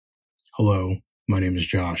Hello, my name is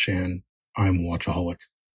Josh, and I'm a watchaholic.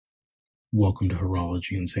 Welcome to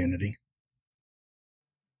Horology Insanity.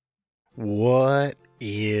 What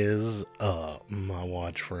is up, my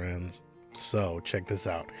watch friends? So, check this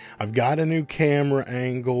out. I've got a new camera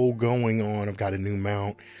angle going on. I've got a new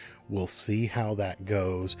mount. We'll see how that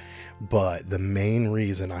goes. But the main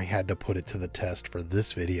reason I had to put it to the test for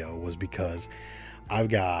this video was because I've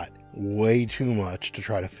got way too much to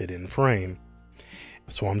try to fit in frame.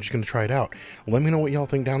 So I'm just going to try it out. Let me know what y'all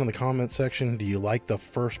think down in the comment section. Do you like the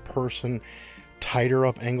first person tighter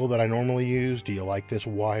up angle that I normally use? Do you like this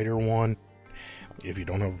wider one? If you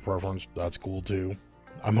don't have a preference, that's cool too.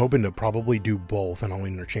 I'm hoping to probably do both and I'll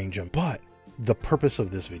interchange them. But the purpose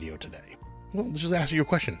of this video today, well, let's just ask you a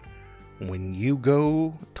question. When you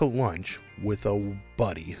go to lunch with a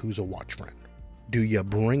buddy who's a watch friend, do you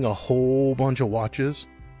bring a whole bunch of watches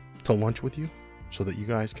to lunch with you so that you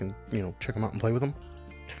guys can, check them out and play with them?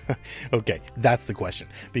 Okay, that's the question,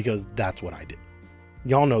 because that's what I did.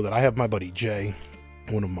 Y'all know that I have my buddy Jay,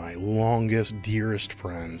 one of my longest, dearest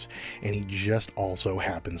friends, and he just also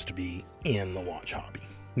happens to be in the watch hobby.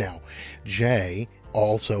 Now, Jay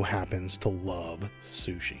also happens to love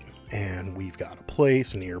sushi, and we've got a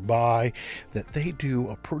place nearby that they do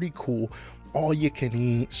a pretty cool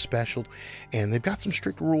all-you-can-eat special, and they've got some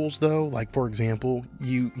strict rules though. Like, for example,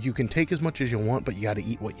 you can take as much as you want, but you got to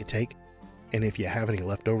eat what you take. And if you have any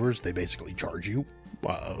leftovers, they basically charge you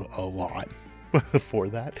a lot for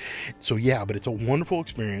that. So yeah, but it's a wonderful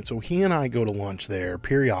experience. So he and I go to lunch there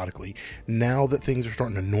periodically. Now that things are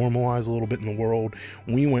starting to normalize a little bit in the world,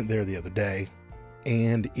 we went there the other day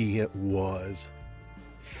and it was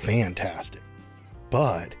fantastic.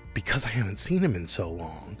 But because I haven't seen him in so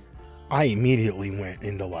long, I immediately went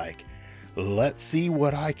into like, let's see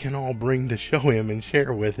what I can all bring to show him and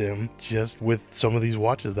share with him, just with some of these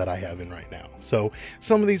watches that I have in right now. So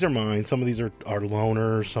some of these are mine, some of these are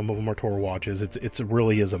loaners, some of them are tour watches. It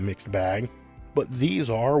really is a mixed bag, but these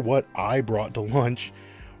are what I brought to lunch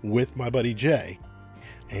with my buddy Jay.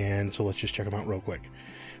 And so let's just check them out real quick.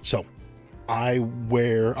 So I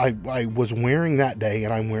was wearing that day,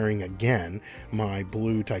 and I'm wearing again my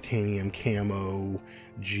blue titanium camo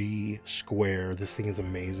G square. This thing is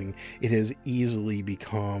amazing. It has easily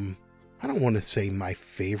become, I don't want to say my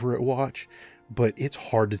favorite watch, but it's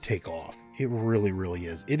hard to take off. It really, really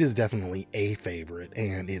is. It is definitely a favorite,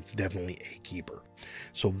 and it's definitely a keeper.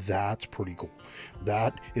 So that's pretty cool.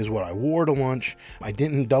 That is what I wore to lunch. I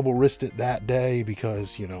didn't double wrist it that day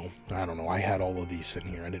because, I don't know, I had all of these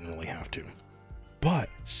sitting here. I didn't really have to. But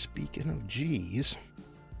speaking of G's,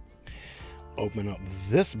 open up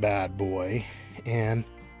this bad boy, and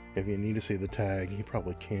if you need to see the tag, you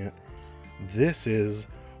probably can't. This is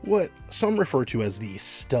what some refer to as the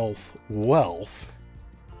Stealth Wealth,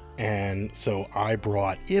 and so I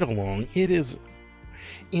brought it along. It is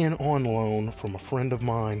on loan from a friend of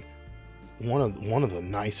mine, one of the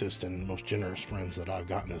nicest and most generous friends that I've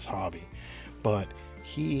got in this hobby. But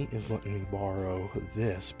he is letting me borrow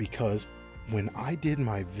this because when I did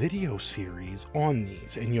my video series on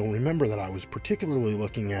these, and you'll remember that I was particularly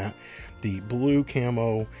looking at the blue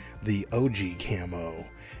camo, the OG camo,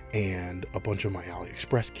 and a bunch of my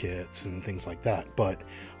AliExpress kits and things like that. But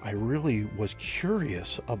I really was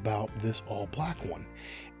curious about this all black one.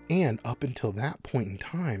 And up until that point in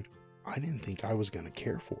time, I didn't think I was going to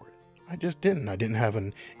care for it. I just didn't. I didn't have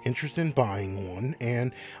an interest in buying one,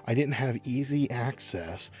 and I didn't have easy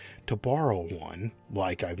access to borrow one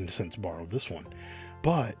like I've since borrowed this one.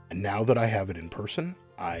 But now that I have it in person,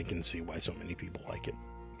 I can see why so many people like it.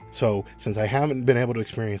 So since I haven't been able to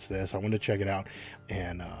experience this, I want to check it out.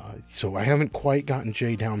 And so I haven't quite gotten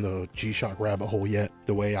Jay down the G-Shock rabbit hole yet,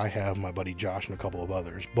 the way I have my buddy Josh and a couple of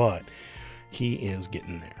others, but he is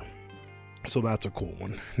getting there. So that's a cool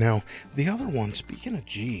one. Now, the other one, speaking of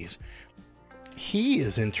G's, he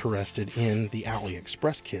is interested in the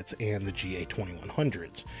AliExpress kits and the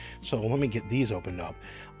GA2100s. So let me get these opened up.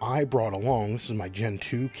 I brought along, this is my Gen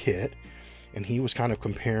 2 kit, and he was kind of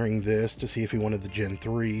comparing this to see if he wanted the Gen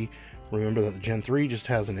 3. Remember that the Gen 3 just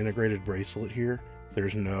has an integrated bracelet here.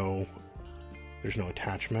 There's no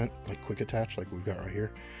attachment, like quick attach, like we've got right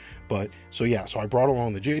here. But, so yeah, so I brought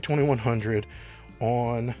along the GA2100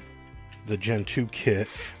 on the Gen 2 kit,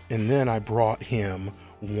 and then I brought him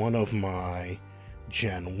one of my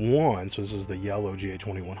Gen 1, so this is the yellow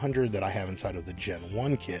GA2100 that I have inside of the Gen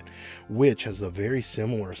 1 kit, which has the very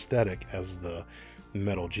similar aesthetic as the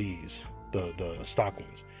metal G's, the stock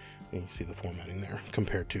ones. And you see the formatting there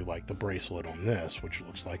compared to like the bracelet on this, which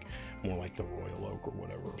looks like more like the Royal Oak or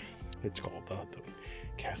whatever it's called, the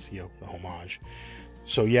Casioak, the homage.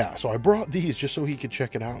 So yeah, so I brought these just so he could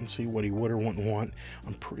check it out and see what he would or wouldn't want.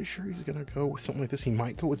 I'm pretty sure he's gonna go with something like this. He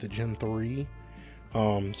might go with the Gen 3.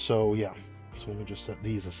 So yeah, so let me just set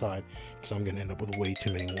these aside because I'm gonna end up with way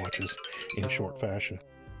too many watches in short fashion.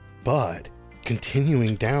 But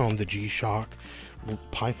continuing down the G-Shock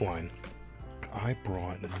pipeline, I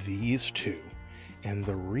brought these two, and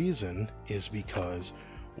the reason is because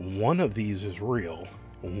one of these is real,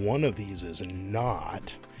 one of these is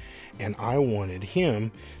not, and I wanted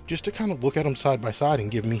him just to kind of look at them side by side and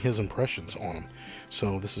give me his impressions on them.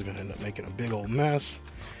 So this is going to end up making a big old mess.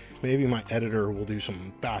 Maybe my editor will do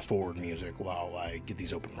some fast forward music while I get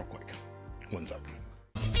these open real quick. One sec.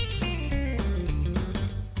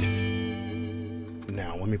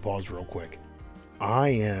 Now let me pause real quick. I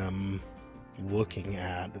am looking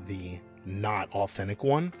at the not authentic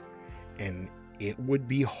one, and it would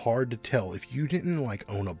be hard to tell if you didn't like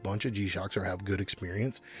own a bunch of G-Shocks or have good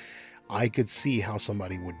experience. I could see how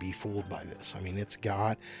somebody would be fooled by this. I mean, it's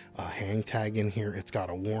got a hang tag in here, it's got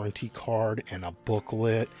a warranty card and a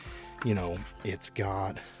booklet, you know, it's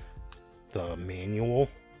got the manual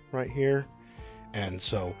right here. And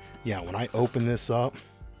so yeah, when I open this up,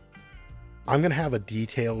 I'm going to have a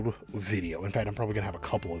detailed video. In fact, I'm probably going to have a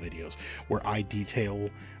couple of videos where I detail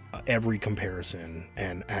every comparison,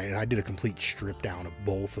 and I did a complete strip down of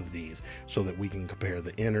both of these so that we can compare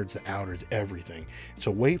the innards, the outers, everything.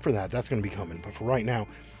 So wait for that. That's going to be coming. But for right now,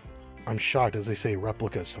 I'm shocked. As they say,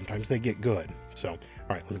 replicas, sometimes they get good. So, all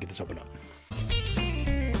right, let me get this opened up.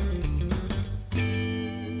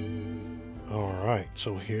 All right,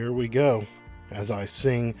 so here we go. As I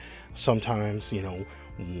sing, sometimes, you know,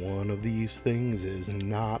 one of these things is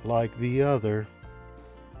not like the other.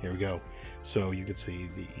 Here we go. So you can see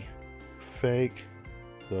the fake,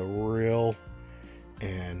 the real,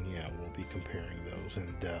 and yeah, we'll be comparing those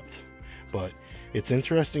in depth. But it's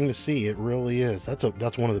interesting to see. It really is. That's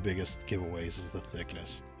one of the biggest giveaways, is the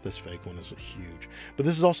thickness. This fake one is huge. But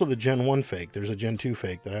this is also the Gen 1 fake. There's a Gen 2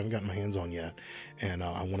 fake that I haven't gotten my hands on yet, and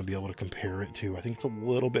I want to be able to compare it to. I think it's a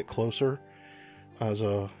little bit closer as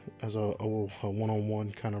a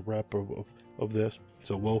one-on-one kind of rep of this.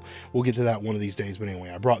 So we'll get to that one of these days. But anyway,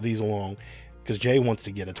 I brought these along because Jay wants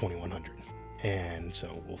to get a 2100, and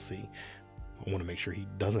so we'll see. I want to make sure he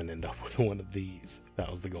doesn't end up with one of these. That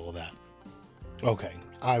was the goal of that. Okay,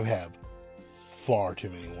 I have far too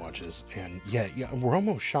many watches, and yeah, we're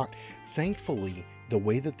almost shocked. Thankfully, the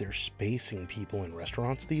way that they're spacing people in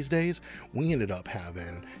restaurants these days, we ended up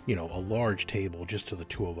having, you know, a large table just to the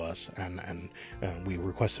two of us, and we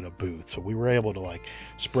requested a booth, so we were able to like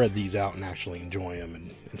spread these out and actually enjoy them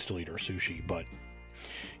and still eat our sushi. But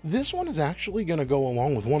this one is actually going to go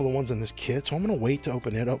along with one of the ones in this kit, so I'm going to wait to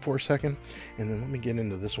open it up for a second, and then let me get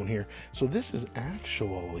into this one here. So this is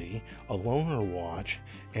actually a loaner watch,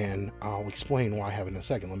 and I'll explain why I have it in a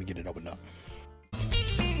second. Let me get it opened up.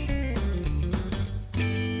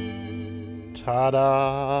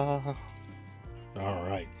 Ta-da! All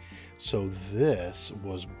right, so this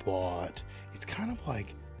was bought, it's kind of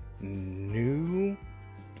like new,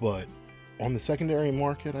 but on the secondary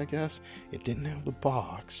market, I guess. It didn't have the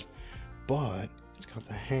box, but it's got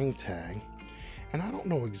the hang tag, and I don't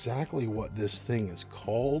know exactly what this thing is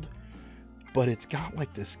called, but it's got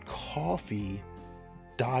like this coffee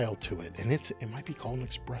dial to it, and it might be called an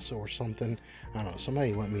espresso or something. I don't know,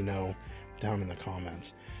 somebody let me know down in the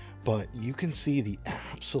comments. But you can see the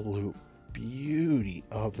absolute beauty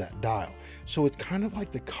of that dial. So it's kind of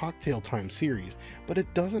like the Cocktail Time series, but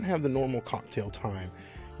it doesn't have the normal Cocktail Time,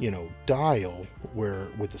 you know, dial where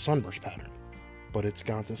with the sunburst pattern. But it's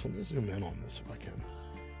got this. Let me zoom in on this if I can.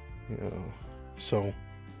 Yeah. So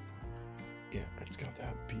yeah, it's got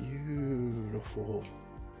that beautiful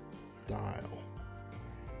dial,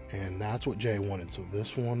 and that's what Jay wanted. So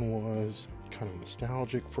this one was kind of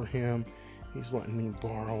nostalgic for him. He's letting me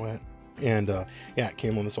borrow it. And yeah, it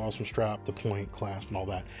came on this awesome strap, the point, clasp, and all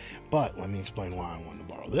that. But let me explain why I wanted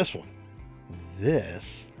to borrow this one.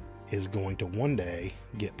 This is going to one day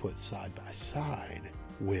get put side by side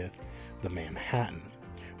with the Manhattan,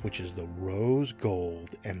 which is the rose gold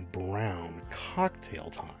and brown Cocktail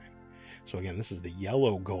Time. So again, this is the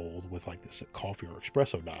yellow gold with like this coffee or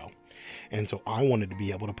espresso dial. And so I wanted to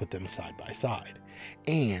be able to put them side by side.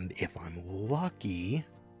 And if I'm lucky,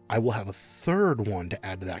 I will have a third one to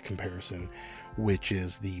add to that comparison, which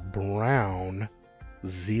is the brown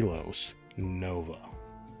Zelos Nova.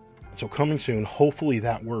 So coming soon, hopefully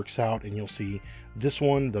that works out, and you'll see this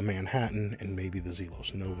one, the Manhattan, and maybe the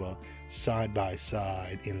Zelos Nova side by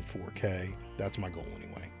side in 4K. That's my goal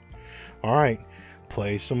anyway. All right,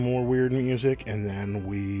 play some more weird music, and then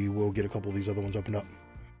we will get a couple of these other ones opened up.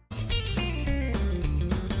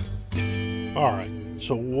 All right,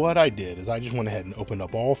 So what I did is I just went ahead and opened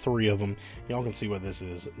up all three of them. Y'all can see what this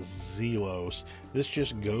is, Zelos. This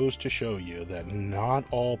just goes to show you that not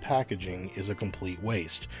all packaging is a complete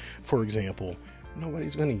waste. For example,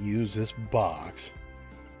 nobody's going to use this box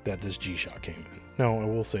that this G-Shock came in. Now, I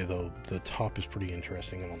will say though, the top is pretty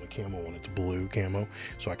interesting, and on the Camo one, it's blue Camo,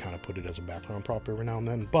 so I kind of put it as a background prop every now and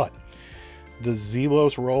then. But the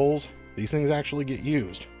Zelos rolls, these things actually get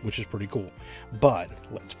used, which is pretty cool. But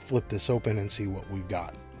let's flip this open and see what we've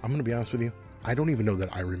got. I'm going to be honest with you, I don't even know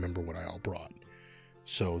that I remember what I all brought.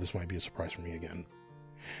 So this might be a surprise for me again.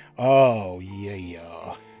 Oh,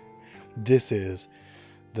 yeah. This is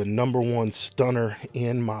the #1 stunner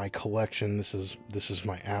in my collection. This is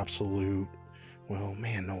my absolute, well,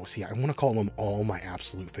 man, no, see, I want to call them all my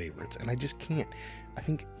absolute favorites, and I just can't. I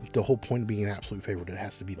think the whole point of being an absolute favorite, it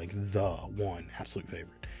has to be like the one absolute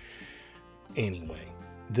favorite. Anyway,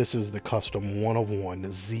 this is the custom 1 of 1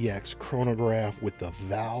 ZX chronograph with the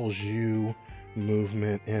Valjoux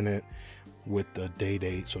movement in it, with the day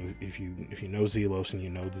date. So if you know Zelos and you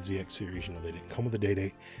know the ZX series, you know they didn't come with a day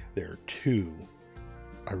date. There are 2,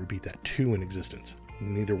 I repeat that, 2 in existence.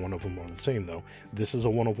 Neither one of them are the same though. This is a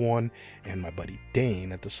 1 of 1, and my buddy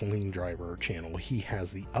Dane at the Sling Driver channel, he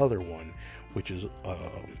has the other one, which is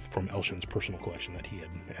from Elshin's personal collection that he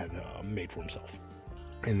had made for himself,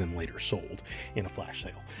 and then later sold in a flash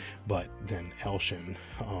sale. But then Elshin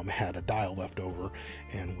had a dial left over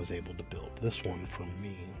and was able to build this one for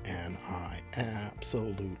me, and I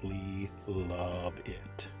absolutely love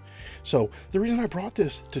it. So the reason I brought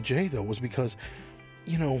this to Jay though was because,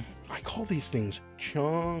 you know, I call these things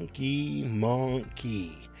chunky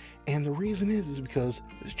monkey, and the reason is because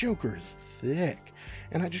this joker is thick,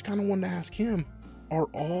 and I just kind of wanted to ask him, are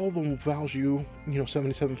all the Valjoux,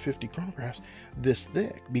 7750 chronographs this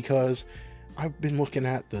thick? Because I've been looking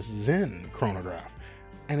at the Zen chronograph,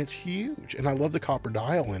 and it's huge, and I love the copper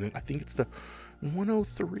dial in it. I think it's the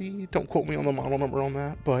 103, don't quote me on the model number on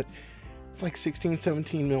that, but it's like 16,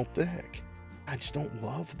 17 mil thick. I just don't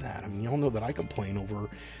love that. I mean, y'all know that I complain over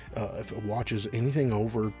if a watch is anything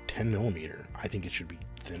over 10 millimeter, I think it should be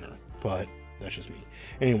thinner, but that's just me.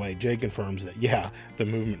 Anyway, Jay confirms that, yeah, the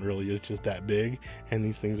movement really is just that big, and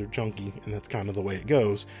these things are chunky, and that's kind of the way it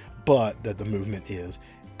goes, but that the movement is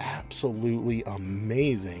absolutely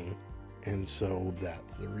amazing, and so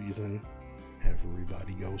that's the reason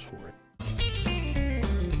everybody goes for it.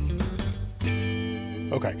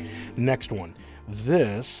 Okay, next one.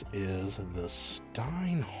 This is the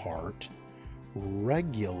Steinhardt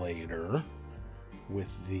regulator with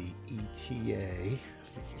the ETA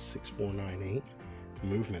 6498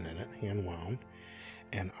 movement in it, hand wound.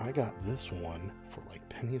 And I got this one for like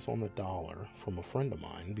pennies on the dollar from a friend of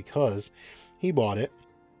mine because he bought it,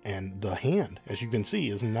 and the hand, as you can see,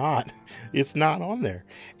 is not, it's not on there,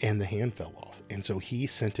 and the hand fell off. And so he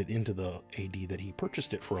sent it into the AD that he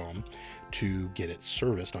purchased it from to get it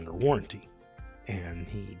serviced under warranty. And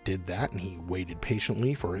he did that, and he waited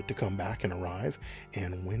patiently for it to come back and arrive.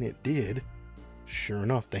 And when it did, sure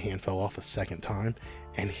enough, the hand fell off a second time,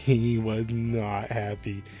 and he was not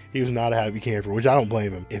happy. He was not a happy camper, which I don't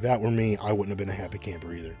blame him. If that were me, I wouldn't have been a happy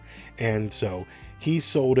camper either. And so he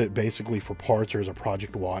sold it basically for parts or as a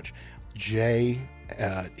project watch. Jay,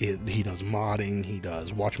 he does modding, he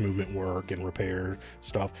does watch movement work and repair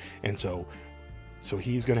stuff. And so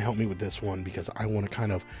he's going to help me with this one because I want to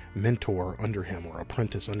kind of mentor under him or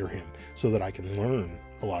apprentice under him so that I can learn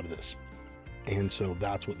a lot of this. And so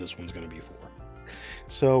that's what this one's going to be for.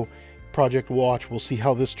 So project watch, we'll see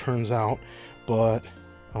how this turns out, but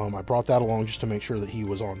I brought that along just to make sure that he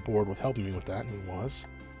was on board with helping me with that, and he was.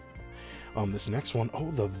 This next one,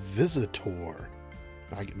 oh, the Visitor.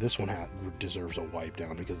 This one deserves a wipe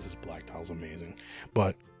down because this black tile's amazing.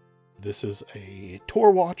 But this is a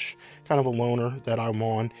tour watch, kind of a loaner that I'm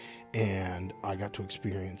on, and I got to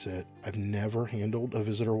experience it. I've never handled a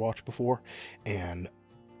Visitor watch before, and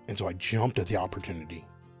so I jumped at the opportunity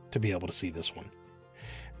to be able to see this one.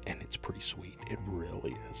 And it's pretty sweet. It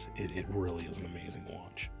really is. It really is an amazing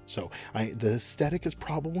watch. So the aesthetic is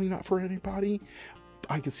probably not for anybody.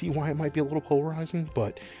 I can see why it might be a little polarizing,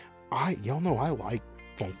 but y'all know I like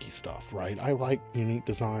funky stuff, right? I like unique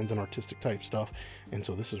designs and artistic type stuff, and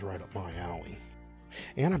so this is right up my alley.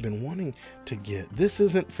 And I've been wanting to get, this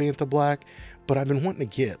isn't Fanta Black, but I've been wanting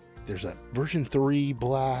to get, there's a version 3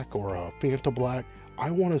 black or a Fanta Black. I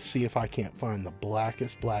want to see if I can't find the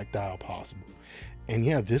blackest black dial possible. And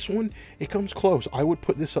yeah, this one, it comes close. I would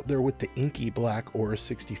put this up there with the inky black or a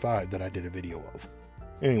 65 that I did a video of.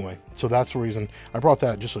 Anyway, so that's the reason I brought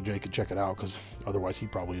that, just so Jay could check it out, because otherwise he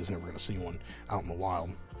probably is never going to see one out in the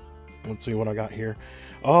wild. Let's see what I got here.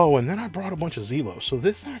 Oh, and then I brought a bunch of Zelos. So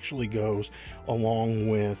this actually goes along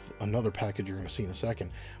with another package you're going to see in a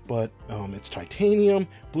second. But it's titanium,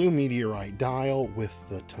 blue meteorite dial with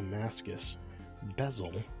the Damascus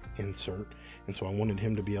bezel insert. And so I wanted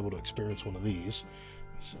him to be able to experience one of these.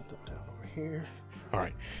 Set that down over here. All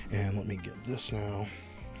right, and let me get this now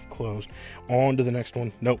closed. On to the next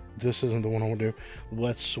one. Nope, this isn't the one I want to do.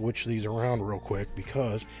 Let's switch these around real quick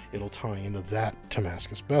because it'll tie into that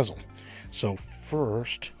Damascus bezel. So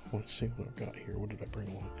first, let's see what I've got here. What did I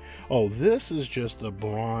bring along? Oh, this is just the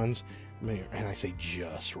bronze, and I say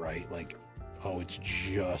just, right? Like, oh, it's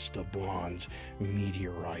just a bronze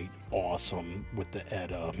meteorite. Awesome with the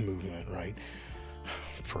ETA movement, right?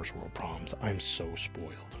 First world problems. I'm so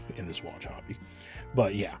spoiled in this watch hobby.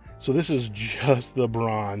 But yeah, so this is just the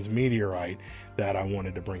bronze meteorite that I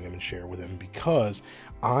wanted to bring him and share with him because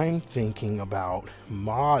I'm thinking about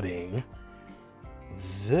modding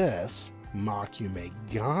this Makume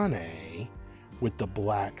Gane with the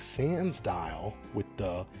black sands dial with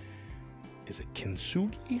the, is it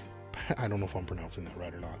Kintsugi? I don't know if I'm pronouncing that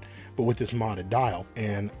right or not, but with this modded dial.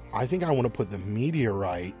 And I think I want to put the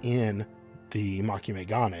meteorite in the Makume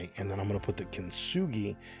Gane, and then I'm going to put the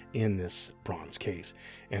Kintsugi in this bronze case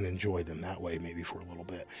and enjoy them that way, maybe for a little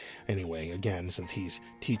bit. Anyway, again, since he's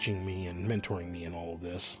teaching me and mentoring me in all of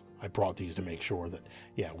this, I brought these to make sure that,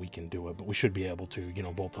 yeah, we can do it, but we should be able to, you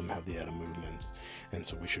know, both of them have the ETA movements, and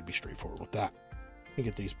so we should be straightforward with that. Let me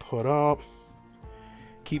get these put up,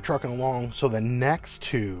 keep trucking along. So the next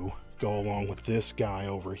two go along with this guy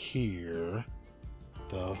over here,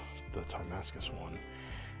 the Damascus one.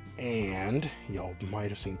 And y'all might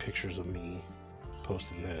have seen pictures of me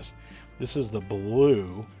posting this. This is the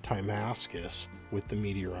blue Damascus with the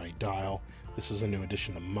meteorite dial. This is a new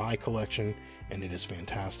addition to my collection, and it is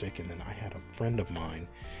fantastic. And then I had a friend of mine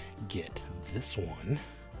get this one.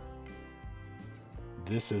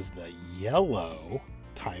 This is the yellow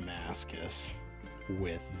Damascus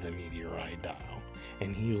with the meteorite dial.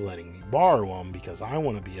 And he's letting me borrow them because I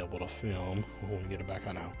want to be able to film. Let me get it back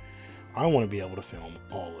on now. I want to be able to film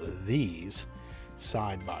all of these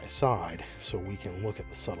side by side so we can look at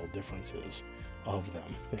the subtle differences of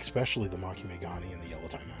them, especially the Makume Gane and the yellow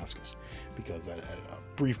Damascus, because at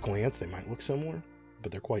a brief glance they might look similar,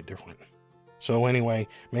 but they're quite different. So anyway,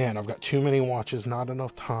 man, I've got too many watches, not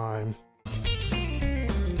enough time.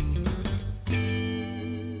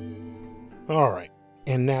 All right.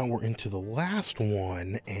 And now we're into the last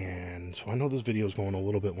one, and so I know this video is going a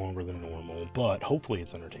little bit longer than normal, but hopefully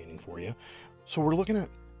it's entertaining for you. So we're looking at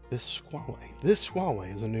this Squale. This Squale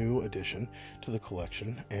is a new addition to the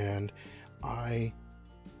collection, and I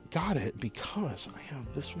got it because I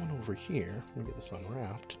have this one over here. Let me get this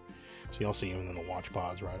unwrapped. So y'all see even in the watch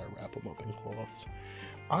pods, right? I wrap them up in cloths.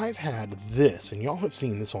 I've had this, and y'all have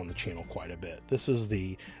seen this on the channel quite a bit. This is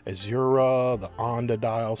the Azura, the Onda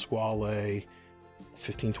dial Squale,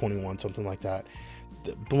 1521, something like that.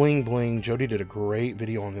 The bling bling. Jody did a great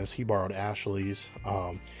video on this. He borrowed Ashley's,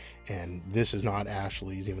 and this is not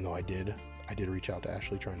Ashley's, even though I did reach out to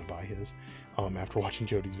Ashley trying to buy his after watching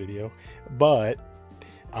Jody's video. But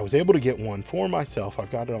I was able to get one for myself.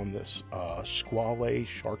 I've got it on this Squale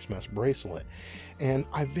Shark's Mess bracelet, and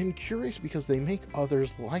I've been curious because they make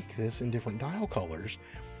others like this in different dial colors,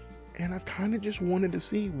 and I've kind of just wanted to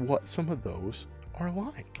see what some of those are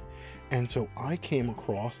like. And so I came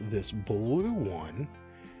across this blue one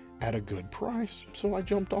at a good price, so I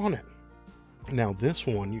jumped on it. Now this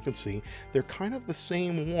one, you can see, they're kind of the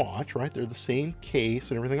same watch, right? They're the same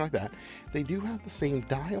case and everything like that. They do have the same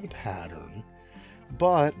dial pattern,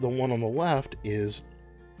 but the one on the left is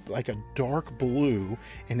like a dark blue,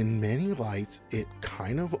 and in many lights, it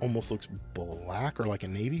kind of almost looks black or like a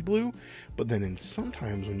navy blue, but then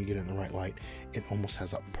sometimes when you get in the right light, it almost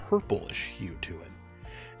has a purplish hue to it.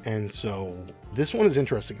 And so this one is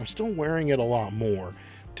interesting. I'm still wearing it a lot more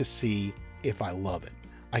to see if I love it.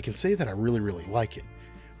 I can say that I really, really like it,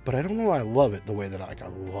 but I don't know I love it the way that I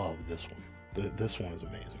love this one. This one is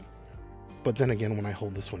amazing. But then again, when I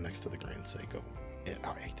hold this one next to the Grand Seiko,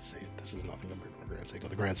 I hate to say it, this is nothing compared to the Grand Seiko.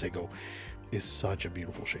 The Grand Seiko is such a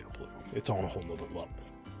beautiful shade of blue. It's on a whole nother level.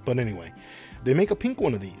 But anyway, they make a pink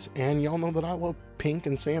one of these, and y'all know that I love pink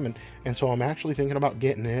and salmon, and so I'm actually thinking about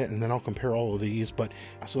getting it, and then I'll compare all of these. But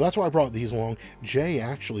so that's why I brought these along. Jay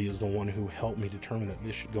actually is the one who helped me determine that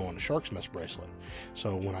this should go on a Shark's Mess bracelet.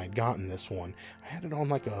 So when I'd gotten this one, I had it on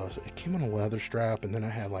like it came on a leather strap, and then I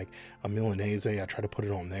had like a Milanese. I tried to put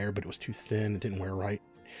it on there, but it was too thin. It didn't wear right.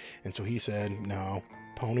 And so he said, no,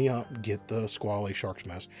 pony up, get the Squale Shark's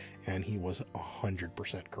Mess. And he was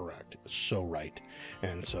 100% correct. So right.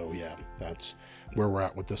 And so, yeah, that's where we're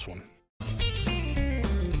at with this one.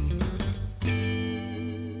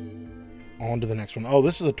 on to the next one. Oh,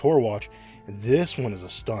 this is a tour watch. And this one is a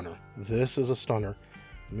stunner. This is a stunner.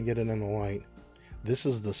 Let me get it in the light. This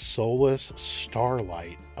is the Solus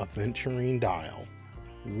Starlight Aventurine dial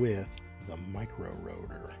with the micro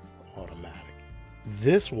rotor automatic.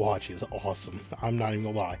 This watch is awesome. I'm not even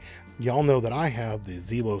gonna lie. Y'all know that I have the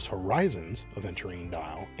Zelos Horizons Aventurine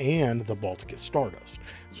dial and the Balticus Stardust.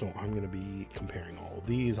 So I'm gonna be comparing all of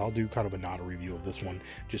these. I'll do kind of a nada review of this one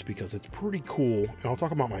just because it's pretty cool. And I'll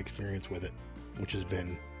talk about my experience with it, which has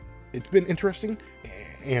been, it's been interesting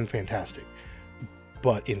and fantastic,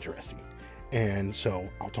 but interesting. And so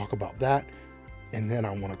I'll talk about that. And then I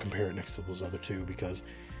want to compare it next to those other two because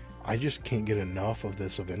I just can't get enough of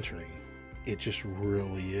this Aventurine. It just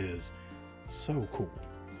really is so cool.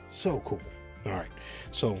 So cool. All right.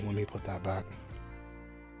 So let me put that back.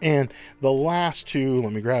 And the last two,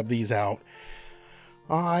 let me grab these out.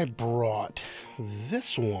 I brought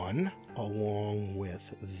this one along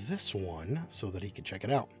with this one so that he could check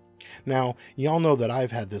it out. Now, y'all know that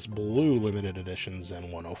I've had this blue limited edition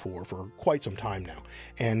Zen 104 for quite some time now,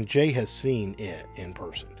 and Jay has seen it in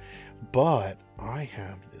person. But I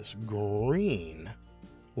have this green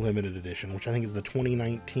limited edition, which I think is the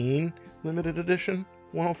 2019 limited edition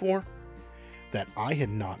 104, that I had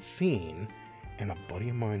not seen, and a buddy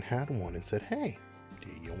of mine had one and said, "Hey, do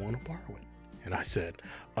you want to borrow it?" And I said,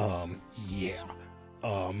 yeah.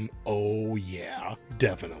 Oh yeah,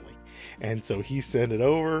 definitely. And so he sent it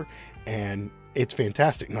over, and it's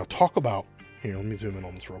fantastic. Now talk about, here, let me zoom in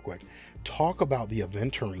on this real quick. Talk about the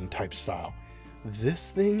Aventurine type style. This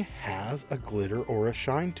thing has a glitter or a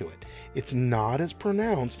shine to it. It's not as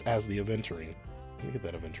pronounced as the Aventurine. Let me get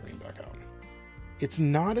that Aventurine back out. It's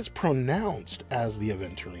not as pronounced as the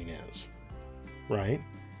Aventurine is, right?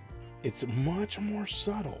 It's much more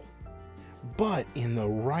subtle. But in the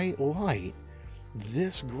right light,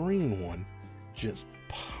 this green one just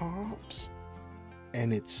pops,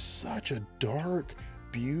 and it's such a dark,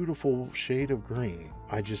 beautiful shade of green.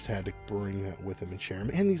 I just had to bring that with him and share them.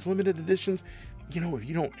 And these limited editions, you know, if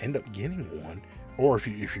you don't end up getting one, or if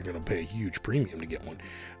you're going to pay a huge premium to get one,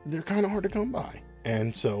 they're kind of hard to come by.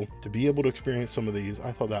 And so to be able to experience some of these,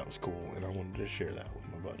 I thought that was cool, and I wanted to share that with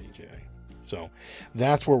my buddy Jay. So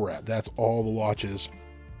that's where we're at. That's all the watches.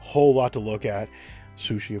 Whole lot to look at.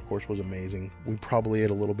 Sushi, of course, was amazing. We probably ate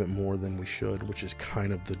a little bit more than we should, which is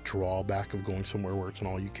kind of the drawback of going somewhere where it's an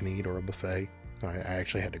all-you-can-eat or a buffet. I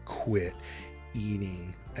actually had to quit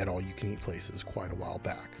eating at all-you-can-eat places quite a while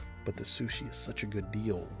back. But the sushi is such a good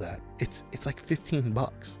deal that it's like 15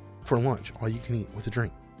 bucks for lunch, all you can eat with a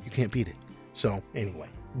drink. You can't beat it. So anyway,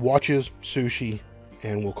 watches, sushi,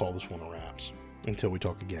 and we'll call this one a wraps. Until we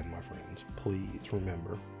talk again, my friends, please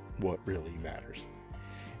remember what really matters.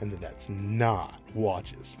 And that's not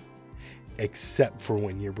watches, except for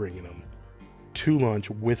when you're bringing them to lunch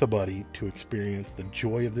with a buddy to experience the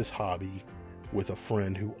joy of this hobby with a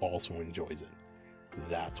friend who also enjoys it.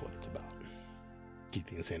 That's what it's about. Keep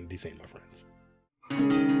the insanity sane, my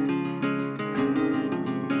friends.